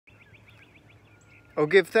Oh,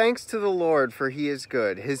 give thanks to the Lord, for he is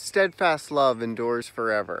good. His steadfast love endures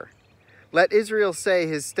forever. Let Israel say,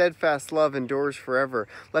 his steadfast love endures forever.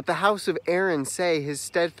 Let the house of Aaron say, his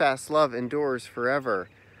steadfast love endures forever.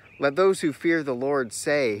 Let those who fear the Lord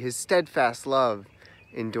say, his steadfast love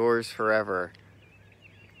endures forever.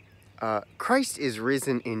 Christ is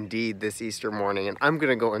risen indeed this Easter morning, and I'm going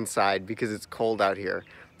to go inside because it's cold out here.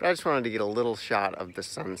 But I just wanted to get a little shot of the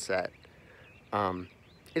sunset.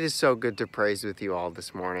 It is so good to praise with you all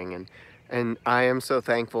this morning, and I am so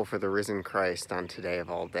thankful for the risen Christ on today of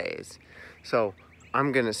all days. So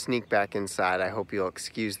I'm going to sneak back inside. I hope you'll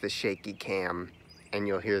excuse the shaky cam, and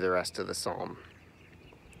you'll hear the rest of the psalm.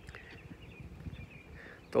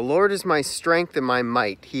 The Lord is my strength and my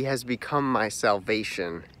might. He has become my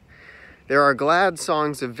salvation. There are glad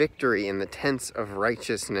songs of victory in the tents of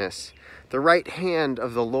righteousness. The right hand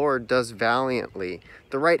of the Lord does valiantly.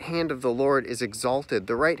 The right hand of the Lord is exalted.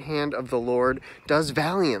 The right hand of the Lord does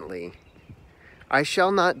valiantly. I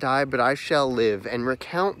shall not die, but I shall live, and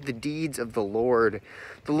recount the deeds of the Lord.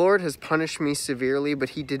 The Lord has punished me severely,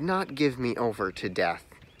 but he did not give me over to death.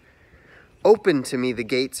 Open to me the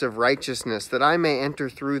gates of righteousness, that I may enter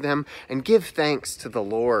through them and give thanks to the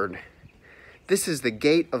Lord. This is the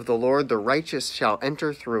gate of the Lord, the righteous shall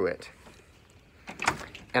enter through it.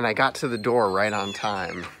 And I got to the door right on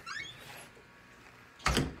time.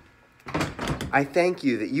 I thank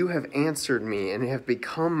you that you have answered me and have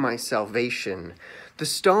become my salvation. The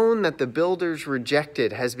stone that the builders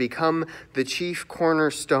rejected has become the chief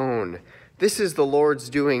cornerstone. This is the Lord's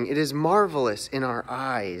doing. It is marvelous in our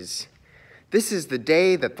eyes. This is the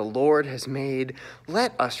day that the Lord has made.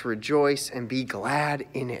 Let us rejoice and be glad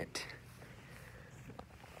in it.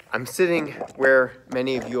 I'm sitting where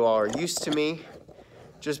many of you all are used to me,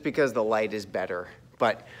 just because the light is better.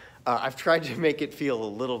 But I've tried to make it feel a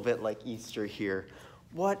little bit like Easter here.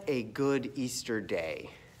 What a good Easter day.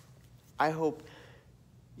 I hope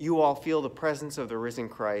you all feel the presence of the risen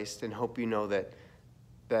Christ, and hope you know that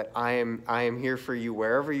I am here for you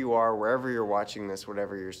wherever you are, wherever you're watching this,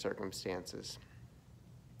 whatever your circumstances.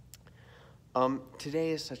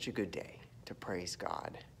 Today is such a good day to praise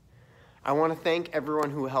God. I want to thank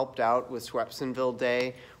everyone who helped out with Swepsonville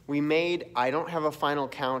Day. We made, I don't have a final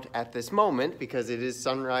count at this moment because it is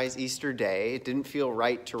sunrise Easter Day. It didn't feel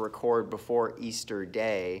right to record before Easter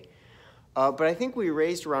Day. But I think we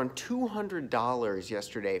raised around $200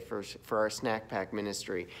 yesterday for our snack pack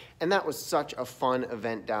ministry. And that was such a fun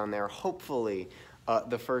event down there. Hopefully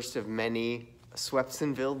the first of many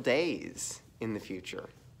Swepsonville days in the future.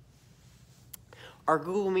 Our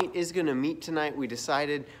Google Meet is going to meet tonight. We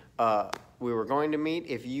decided we were going to meet.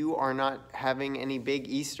 If you are not having any big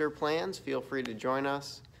Easter plans, feel free to join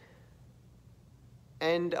us.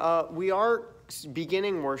 And we are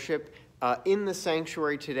beginning worship in the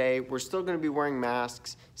sanctuary today. We're still going to be wearing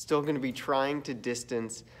masks, still going to be trying to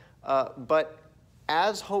distance. But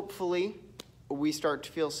as hopefully we start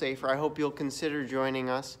to feel safer, I hope you'll consider joining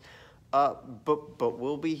us. But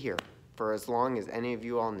we'll be here for as long as any of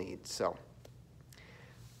you all need. So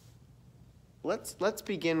let's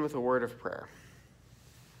begin with a word of prayer.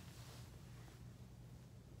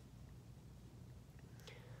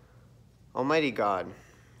 Almighty God,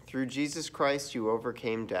 through Jesus Christ you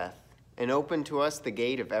overcame death and opened to us the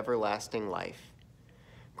gate of everlasting life.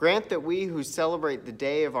 Grant that we who celebrate the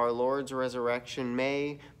day of our Lord's resurrection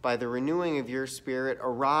may, by the renewing of your Spirit,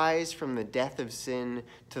 arise from the death of sin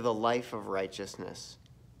to the life of righteousness.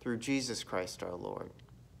 Through Jesus Christ our Lord.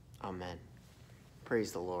 Amen.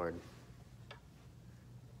 Praise the Lord.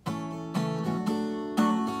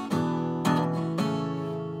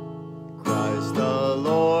 The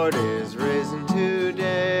Lord is risen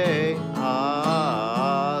today.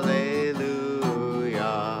 Hallelujah.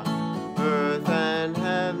 Earth and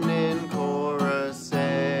heaven in chorus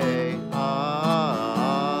say,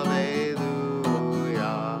 Hallelujah.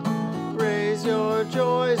 Raise your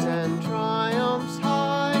joys and triumphs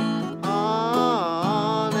high.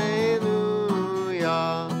 Hallelujah.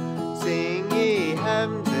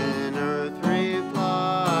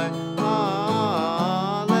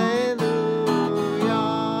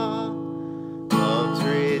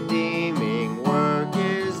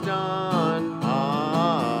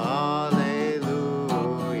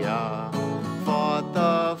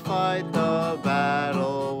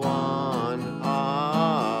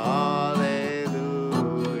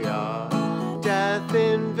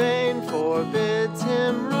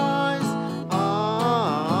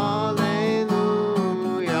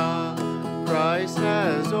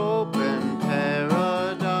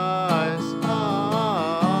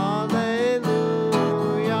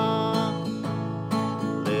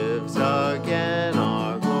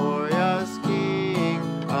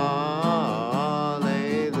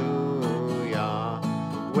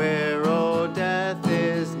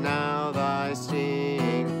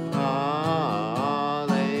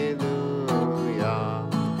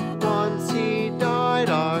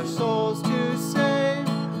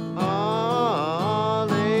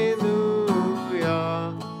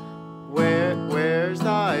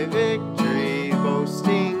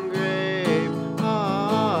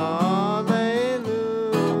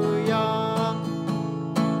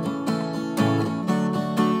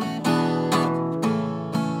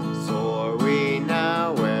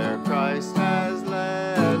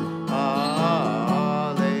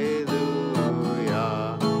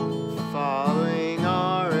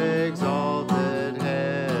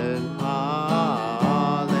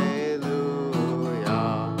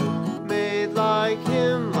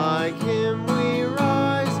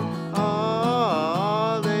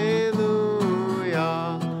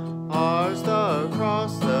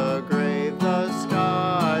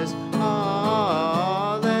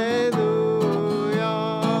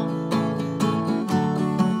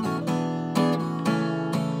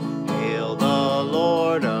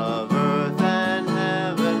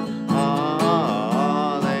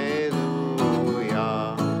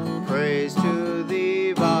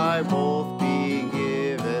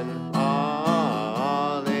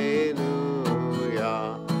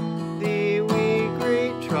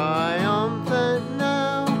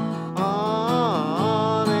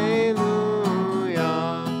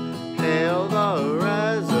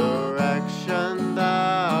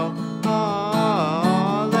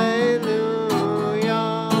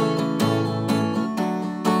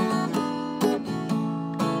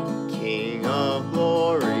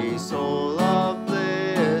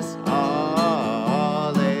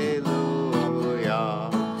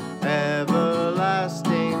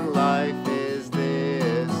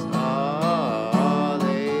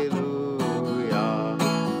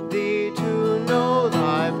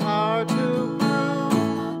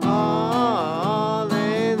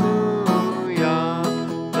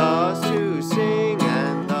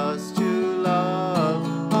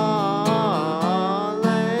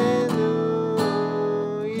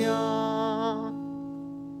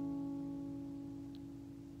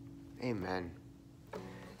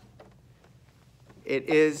 It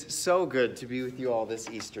is so good to be with you all this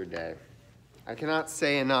Easter day. I cannot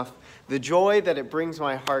say enough the joy that it brings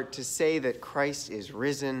my heart to say that Christ is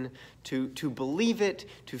risen, to believe it,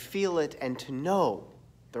 to feel it, and to know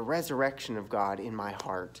the resurrection of God in my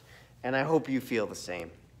heart. And I hope you feel the same.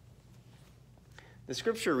 The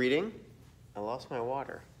scripture reading, I lost my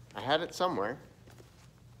water. I had it somewhere.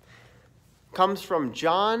 Comes from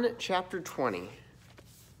John chapter 20,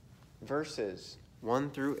 verses 1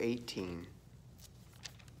 through 18.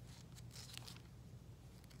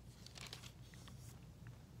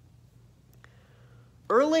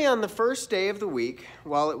 Early on the first day of the week,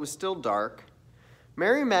 while it was still dark,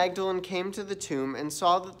 Mary Magdalene came to the tomb and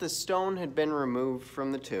saw that the stone had been removed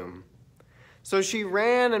from the tomb. So she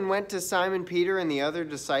ran and went to Simon Peter and the other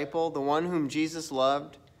disciple, the one whom Jesus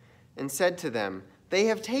loved, and said to them, "They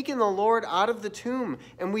have taken the Lord out of the tomb,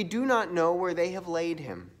 and we do not know where they have laid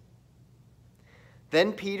him."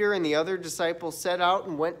 Then Peter and the other disciple set out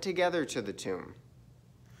and went together to the tomb.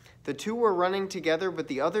 The two were running together, but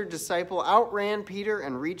the other disciple outran Peter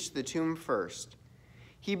and reached the tomb first.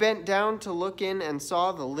 He bent down to look in and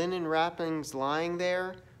saw the linen wrappings lying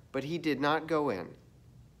there, but he did not go in.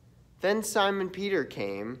 Then Simon Peter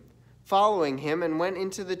came, following him, and went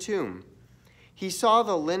into the tomb. He saw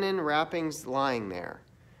the linen wrappings lying there,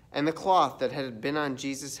 and the cloth that had been on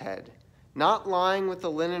Jesus' head, not lying with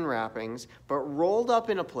the linen wrappings, but rolled up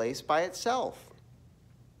in a place by itself.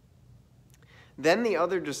 Then the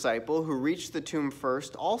other disciple, who reached the tomb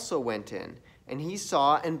first, also went in, and he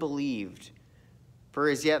saw and believed. For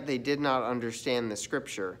as yet they did not understand the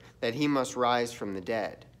scripture, that he must rise from the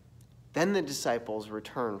dead. Then the disciples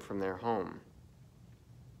returned from their home,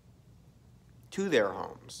 to their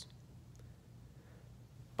homes.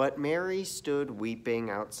 But Mary stood weeping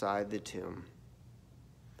outside the tomb.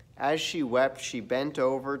 As she wept, she bent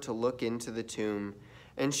over to look into the tomb,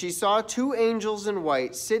 and she saw two angels in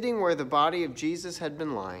white sitting where the body of Jesus had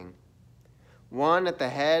been lying, one at the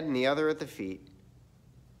head and the other at the feet.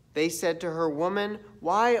 They said to her, "Woman,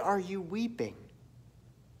 why are you weeping?"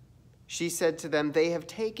 She said to them, "They have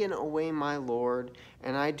taken away my Lord,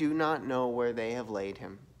 and I do not know where they have laid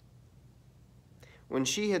him." When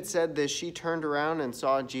she had said this, she turned around and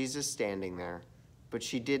saw Jesus standing there, but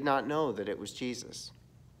she did not know that it was Jesus.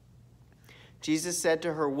 Jesus said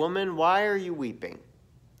to her, "Woman, why are you weeping?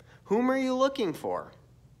 Whom are you looking for?"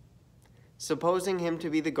 Supposing him to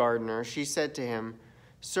be the gardener, she said to him,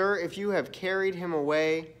 "Sir, if you have carried him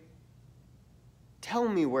away, tell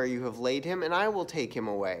me where you have laid him, and I will take him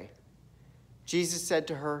away." Jesus said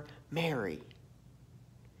to her, "Mary."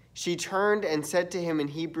 She turned and said to him in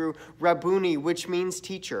Hebrew, "Rabboni," which means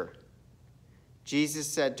teacher. Jesus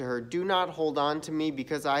said to her, "Do not hold on to me,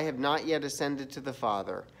 because I have not yet ascended to the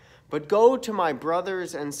Father. But go to my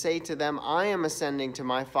brothers and say to them, I am ascending to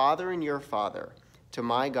my Father and your Father, to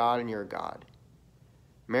my God and your God."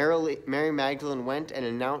 Mary Magdalene went and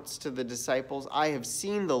announced to the disciples, "I have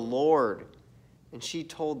seen the Lord." And she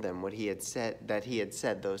told them what he had said, that he had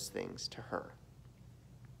said those things to her.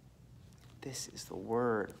 This is the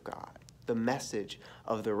word of God, the message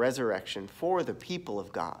of the resurrection for the people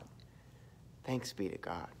of God. Thanks be to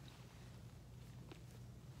God.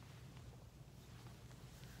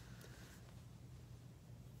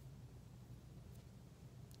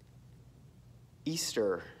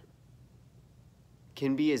 Easter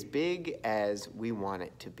can be as big as we want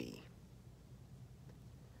it to be.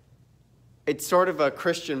 It's sort of a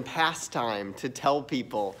Christian pastime to tell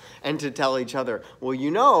people and to tell each other, well, you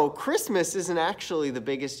know, Christmas isn't actually the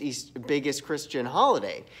biggest Christian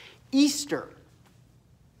holiday. Easter,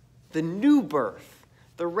 the new birth,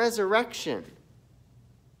 the resurrection,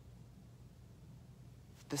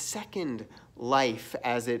 the second life,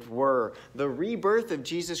 as it were, the rebirth of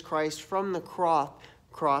Jesus Christ from the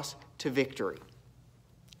cross to victory.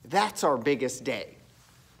 That's our biggest day.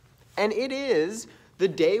 And it is the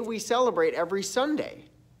day we celebrate every Sunday.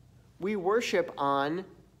 We worship on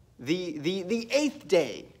the eighth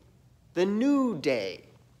day, the new day,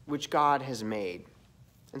 which God has made.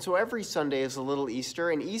 And so every Sunday is a little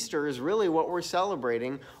Easter, and Easter is really what we're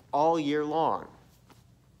celebrating all year long.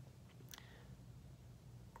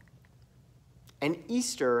 And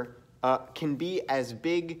Easter can be as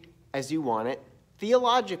big as you want it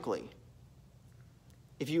theologically.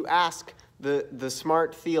 If you ask the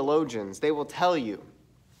smart theologians, they will tell you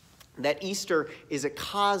that Easter is a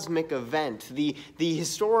cosmic event, the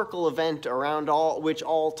historical event around which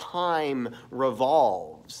all time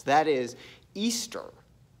revolves. That is, Easter,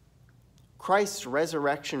 Christ's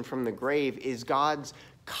resurrection from the grave, is God's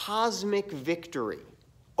cosmic victory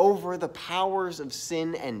over the powers of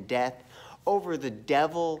sin and death, over the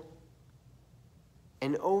devil,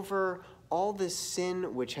 and over all this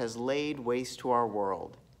sin which has laid waste to our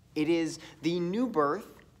world. It is the new birth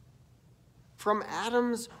from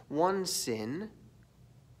Adam's one sin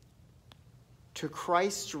to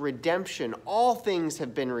Christ's redemption. All things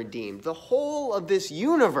have been redeemed. The whole of this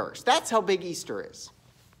universe. That's how big Easter is.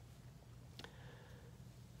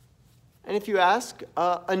 And if you ask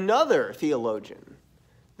another theologian,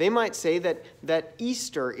 they might say that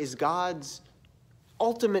Easter is God's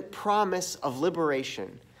ultimate promise of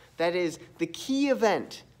liberation. That is the key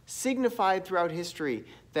event signified throughout history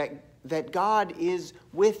that God is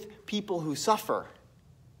with people who suffer.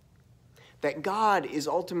 That God is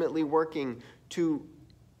ultimately working to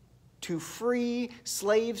free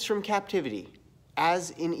slaves from captivity,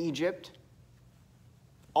 as in Egypt,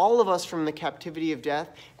 all of us from the captivity of death,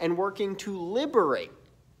 and working to liberate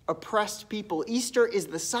oppressed people. Easter is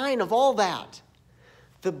the sign of all that.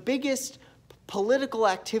 The biggest political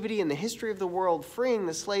activity in the history of the world, freeing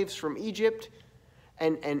the slaves from Egypt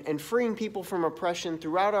and freeing people from oppression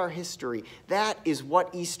throughout our history. That is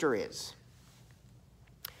what Easter is.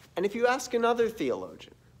 And if you ask another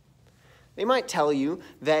theologian, they might tell you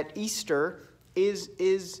that Easter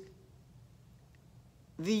is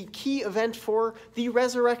the key event for the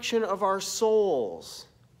resurrection of our souls.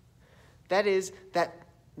 That is,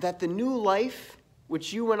 that the new life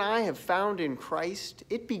which you and I have found in Christ,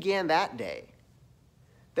 it began that day.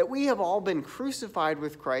 That we have all been crucified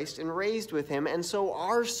with Christ and raised with him, and so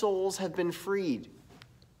our souls have been freed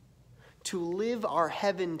to live our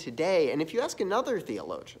heaven today. And if you ask another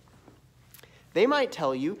theologian, they might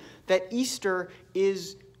tell you that Easter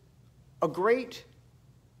is a great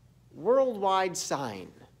worldwide sign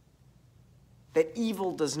that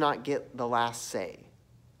evil does not get the last say.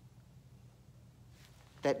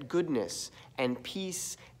 That goodness and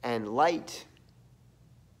peace and light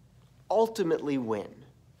ultimately win.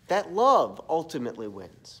 That love ultimately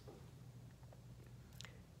wins.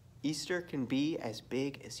 Easter can be as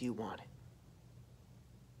big as you want it.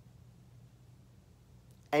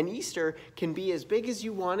 And Easter can be as big as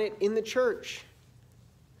you want it in the church.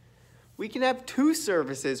 We can have 2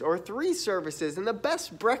 services or 3 services and the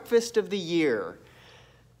best breakfast of the year.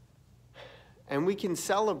 And we can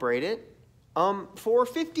celebrate it for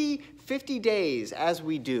 50 days as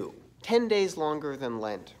we do. 10 days longer than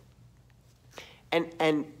Lent.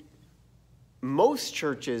 And most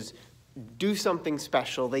churches do something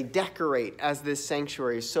special. They decorate, as this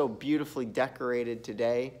sanctuary is so beautifully decorated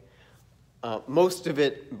today. Most of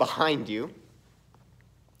it behind you.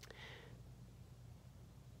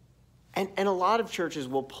 And a lot of churches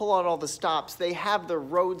will pull out all the stops. They have the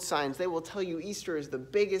road signs. They will tell you Easter is the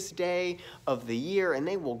biggest day of the year, and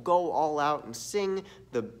they will go all out and sing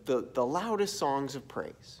the loudest songs of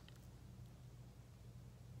praise.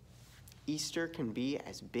 Easter can be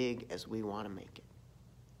as big as we want to make it.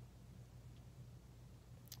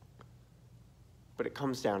 But it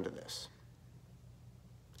comes down to this.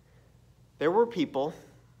 There were people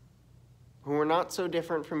who were not so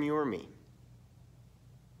different from you or me.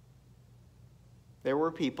 There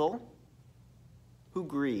were people who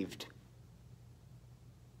grieved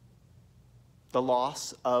the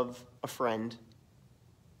loss of a friend,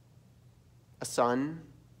 a son,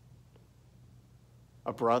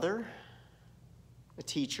 a brother, a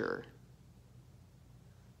teacher.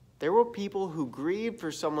 There were people who grieved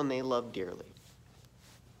for someone they loved dearly.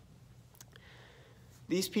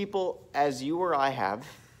 These people, as you or I have,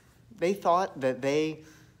 they thought that they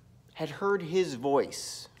had heard his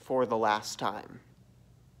voice for the last time.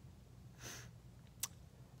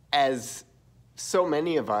 As so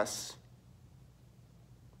many of us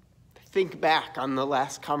think back on the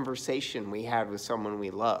last conversation we had with someone we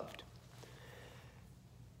loved.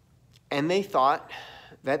 And they thought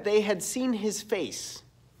that they had seen his face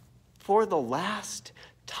for the last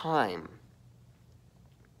time.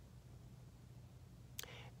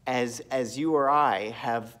 As you or I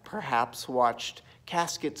have perhaps watched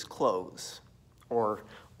caskets close or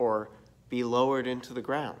be lowered into the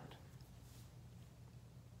ground.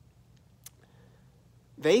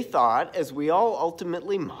 They thought, as we all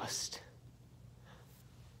ultimately must,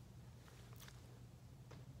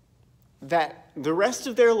 that the rest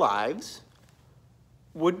of their lives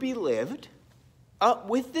would be lived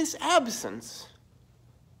with this absence.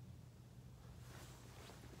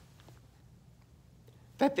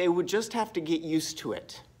 That they would just have to get used to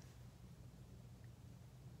it.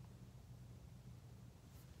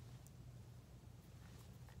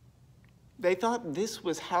 They thought this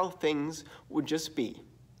was how things would just be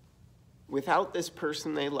without this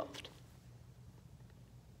person they loved.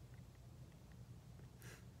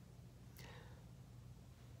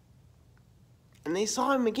 And they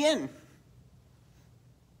saw him again.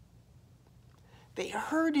 They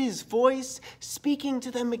heard his voice speaking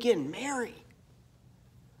to them again, Mary.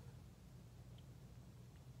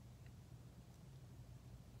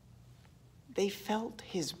 They felt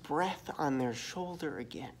his breath on their shoulder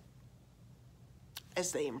again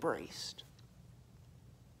as they embraced.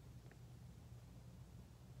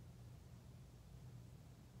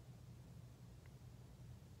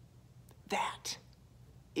 That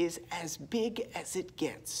is as big as it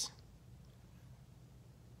gets.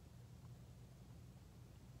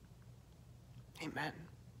 Amen.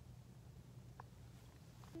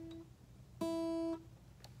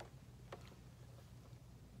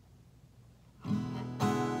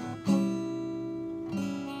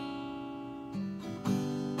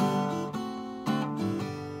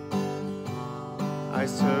 I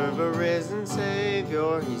serve a risen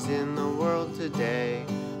Savior, he's in the world today.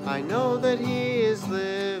 I know that he is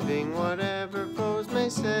living, whatever foes may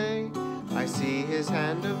say. I see his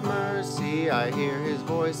hand of mercy, I hear his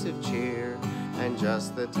voice of cheer. And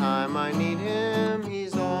just the time I need him,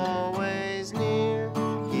 he's always near.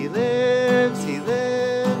 He lives,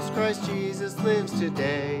 Christ Jesus lives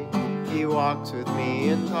today. He walks with me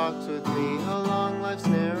and talks with me along life's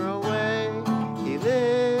narrow way. He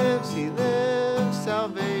lives,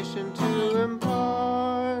 salvation to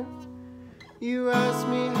impart. You ask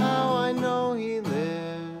me how I know he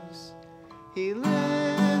lives. He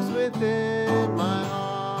lives within my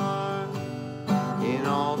heart. In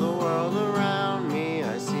all the world around me,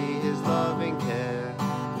 I see his loving care.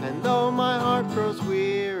 And though my heart grows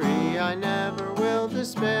weary, I never will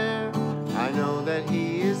despair. I know that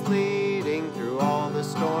he is leading through all the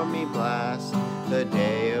stormy blasts. The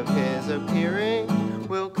day of his appearing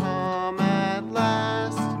will come at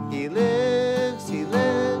last. He lives,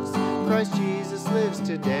 Christ Jesus lives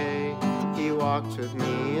today. He walks with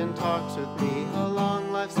me and talks with me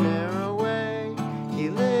along life's narrow way. He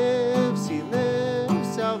lives,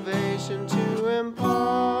 salvation to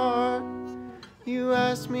impart. You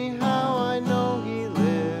ask me how I know he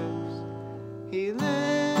lives. He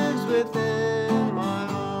lives within my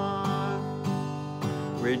heart.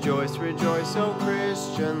 Rejoice, rejoice, O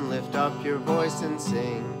Christian, lift up your voice and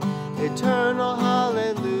sing eternal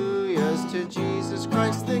hallelujahs to Jesus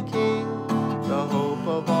Christ the King, the hope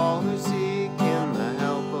of all who seek him, the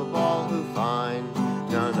help of all who find.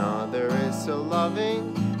 None other is so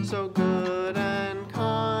loving, so good and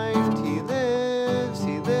kind. He lives,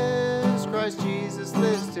 Christ Jesus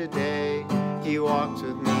lives today. He walks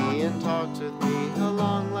with me and talks with me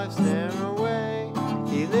along life's narrow way.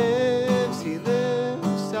 He lives,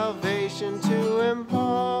 salvation to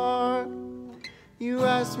impart. You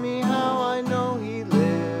ask me how I know he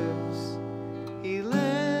lives. He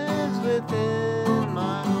lives within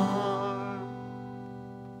my heart.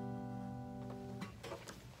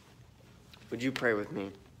 Would you pray with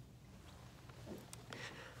me?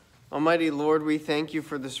 Almighty Lord, we thank you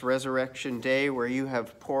for this resurrection day where you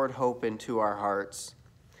have poured hope into our hearts.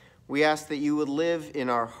 We ask that you would live in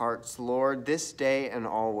our hearts, Lord, this day and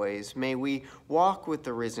always. May we walk with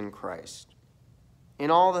the risen Christ in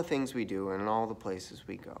all the things we do and in all the places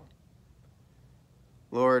we go.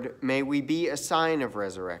 Lord, may we be a sign of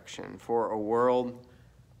resurrection for a world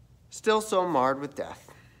still so marred with death.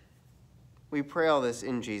 We pray all this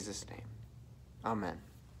in Jesus' name. Amen.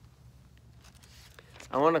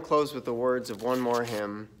 I want to close with the words of one more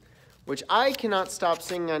hymn, which I cannot stop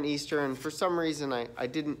singing on Easter, and for some reason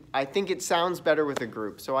I think it sounds better with a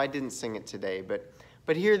group, so I didn't sing it today, but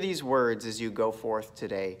hear these words as you go forth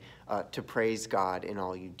today to praise God in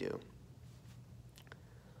all you do.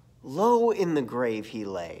 Low in the grave he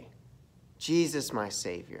lay, Jesus my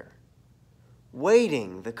Savior,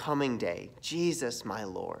 waiting the coming day, Jesus my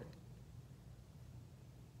Lord.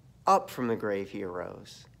 Up from the grave he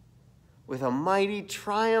arose. With a mighty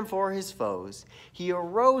triumph o'er his foes, he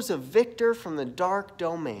arose a victor from the dark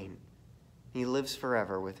domain. He lives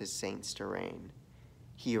forever with his saints to reign.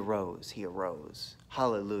 He arose, he arose.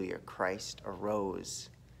 Hallelujah, Christ arose.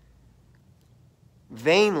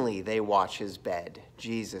 Vainly they watch his bed,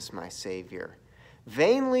 Jesus my Savior.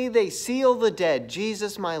 Vainly they seal the dead,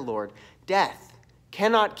 Jesus my Lord. Death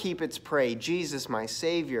cannot keep its prey, Jesus my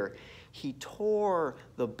Savior. He tore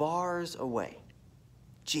the bars away,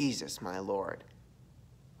 Jesus my Lord.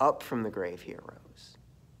 Up from the grave he arose.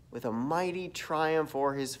 With a mighty triumph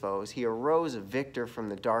o'er his foes, he arose a victor from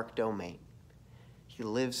the dark domain. He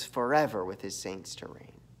lives forever with his saints to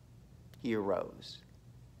reign. He arose.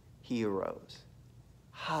 He arose.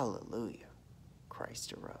 Hallelujah.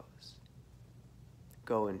 Christ arose.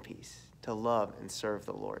 Go in peace to love and serve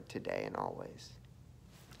the Lord today and always.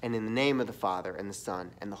 And in the name of the Father, and the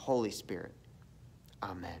Son, and the Holy Spirit.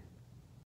 Amen.